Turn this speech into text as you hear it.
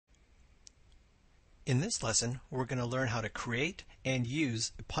In this lesson, we're going to learn how to create and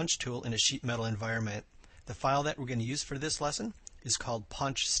use a punch tool in a sheet metal environment. The file that we're going to use for this lesson is called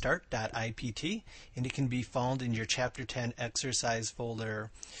punchstart.ipt, and it can be found in your Chapter 10 exercise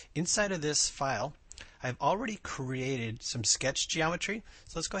folder. Inside of this file, I've already created some sketch geometry,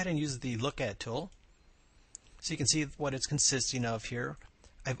 so let's go ahead and use the Look At tool so you can see what it's consisting of here.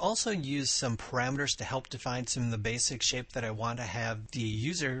 I've also used some parameters to help define some of the basic shape that I want to have the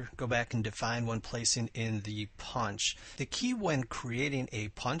user go back and define when placing in the punch. The key when creating a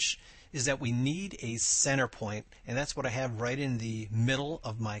punch is that we need a center point, and that's what I have right in the middle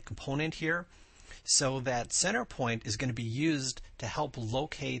of my component here. So that center point is going to be used to help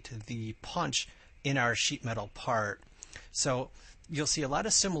locate the punch in our sheet metal part. So you'll see a lot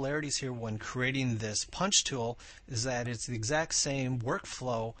of similarities here when creating this punch tool, is that it's the exact same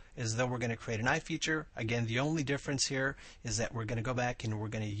workflow as though we're going to create an eye feature. Again, the only difference here is that we're going to go back and we're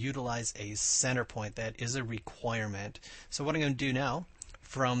going to utilize a center point. That is a requirement. So what I'm going to do now,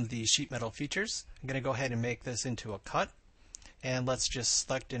 from the sheet metal features, I'm going to go ahead and make this into a cut. And let's just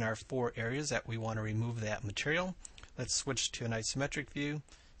select in our 4 areas that we want to remove that material. Let's switch to an isometric view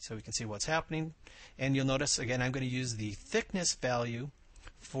so we can see what's happening. And you'll notice, again, I'm going to use the thickness value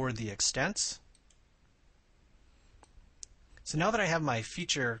for the extents. So now that I have my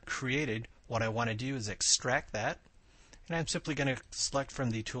feature created, what I want to do is extract that. And I'm simply going to select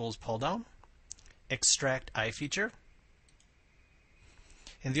from the Tools pull down, Extract Eye Feature.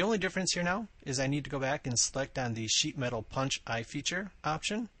 And the only difference here now is I need to go back and select on the Sheet Metal Punch Eye Feature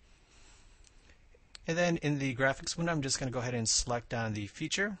option. And then in the graphics window, I'm just going to go ahead and select on the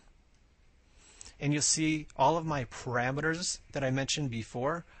feature. And you'll see all of my parameters that I mentioned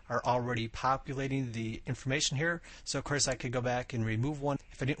before are already populating the information here. So of course I could go back and remove one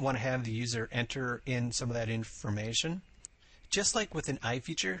if I didn't want to have the user enter in some of that information. Just like with an eye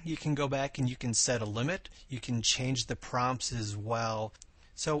feature, you can go back and you can set a limit. You can change the prompts as well.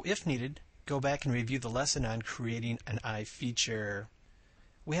 So if needed, go back and review the lesson on creating an eye feature.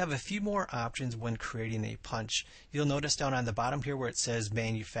 We have a few more options when creating a punch. You'll notice down on the bottom here where it says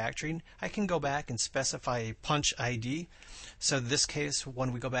manufacturing, I can go back and specify a punch ID. So in this case,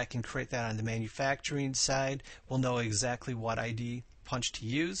 when we go back and create that on the manufacturing side, we'll know exactly what ID punch to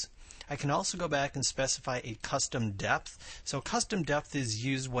use. I can also go back and specify a custom depth. So custom depth is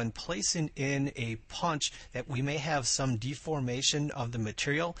used when placing in a punch that we may have some deformation of the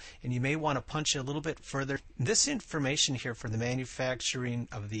material and you may want to punch it a little bit further. This information here for the manufacturing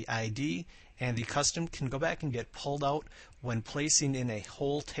of the ID and the custom can go back and get pulled out when placing in a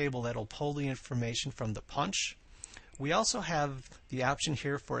whole table that'll pull the information from the punch. We also have the option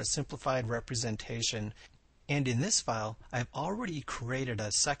here for a simplified representation. And in this file, I've already created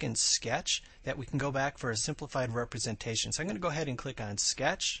a second sketch that we can go back for a simplified representation. So I'm going to go ahead and click on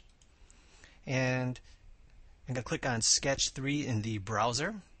Sketch. And I'm going to click on Sketch 3 in the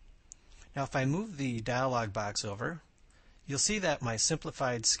browser. Now if I move the dialog box over, you'll see that my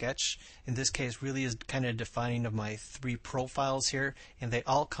simplified sketch, in this case, really is kind of defining of my 3 profiles here. And they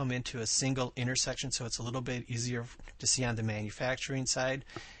all come into a single intersection, so it's a little bit easier to see on the manufacturing side.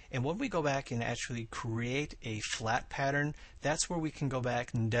 And when we go back and actually create a flat pattern, that's where we can go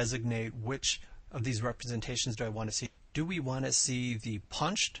back and designate which of these representations do I want to see. Do we want to see the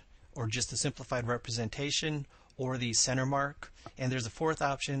punched, or just the simplified representation, or the center mark? And there's a 4th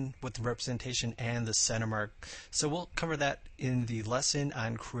option with the representation and the center mark. So we'll cover that in the lesson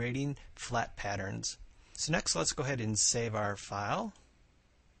on creating flat patterns. So next, let's go ahead and save our file.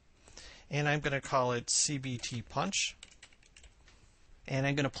 And I'm going to call it CBT Punch. And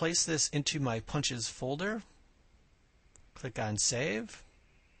I'm going to place this into my punches folder. Click on Save.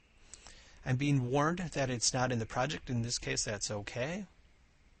 I'm being warned that it's not in the project. In this case, that's okay.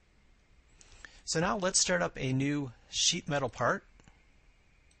 So now let's start up a new sheet metal part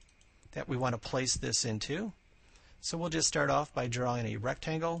that we want to place this into. So we'll just start off by drawing a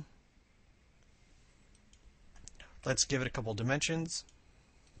rectangle. Let's give it a couple dimensions.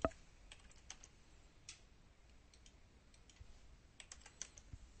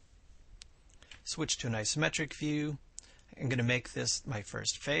 Switch to an isometric view. I'm going to make this my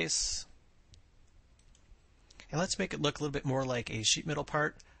first face. And let's make it look a little bit more like a sheet metal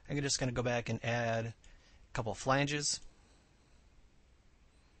part. I'm just going to go back and add a couple flanges.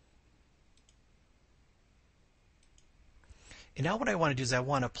 And now what I want to do is I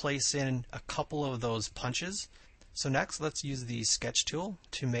want to place in a couple of those punches. So next, let's use the Sketch tool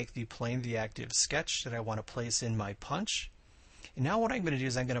to make the plane the active sketch that I want to place in my punch. And now what I'm going to do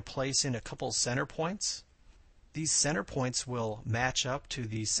is I'm going to place in a couple center points. these center points will match up to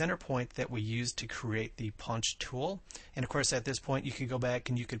the center point that we used to create the punch tool. And of course at this point you could go back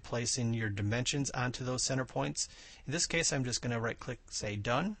and you could place in your dimensions onto those center points. In this case I'm just going to right click, say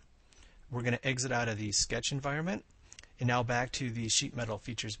done. We're going to exit out of the sketch environment and now back to the sheet metal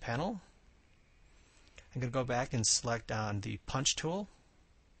features panel. I'm going to go back and select on the punch tool,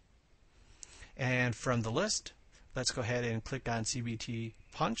 and from the list let's go ahead and click on CBT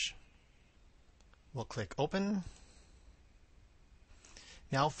punch. We'll click open.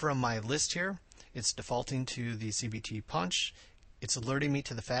 Now from my list here, it's defaulting to the CBT punch. It's alerting me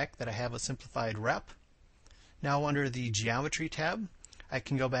to the fact that I have a simplified rep. Now under the geometry tab, I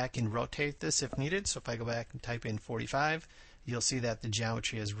can go back and rotate this if needed. So if I go back and type in 45, you'll see that the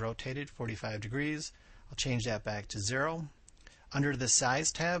geometry is rotated 45 degrees. I'll change that back to 0. Under the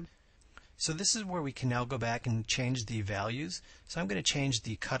size tab, so this is where we can now go back and change the values. So I'm going to change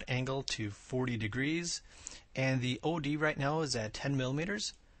the cut angle to 40 degrees. And the OD right now is at 10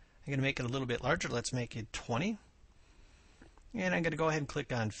 millimeters. I'm going to make it a little bit larger. Let's make it 20. And I'm going to go ahead and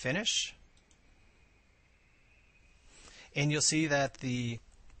click on Finish. And you'll see that the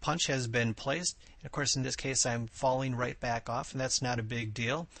punch has been placed. And of course in this case I'm falling right back off, and that's not a big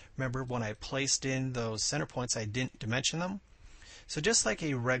deal. Remember, when I placed in those center points I didn't dimension them. So just like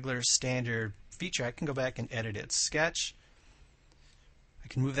a regular standard feature, I can go back and edit its sketch. I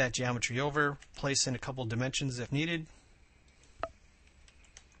can move that geometry over, place in a couple dimensions if needed.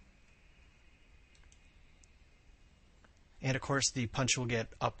 And of course the punch will get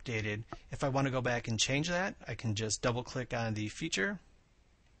updated. If I want to go back and change that, I can just double click on the feature.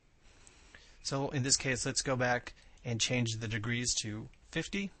 So in this case, let's go back and change the degrees to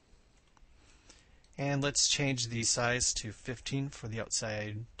 50. And let's change the size to 15 for the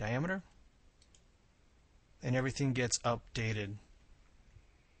outside diameter. And everything gets updated.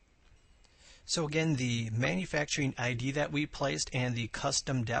 So again, the manufacturing ID that we placed and the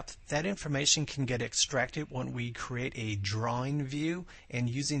custom depth, that information can get extracted when we create a drawing view and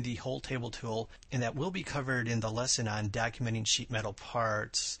using the whole table tool, and that will be covered in the lesson on documenting sheet metal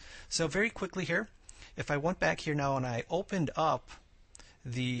parts. So very quickly here, if I went back here now and I opened up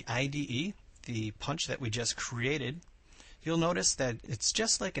the IDE, the punch that we just created, you'll notice that it's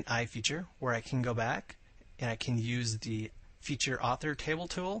just like an I feature where I can go back and I can use the feature author table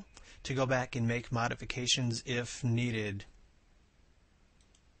tool to go back and make modifications if needed.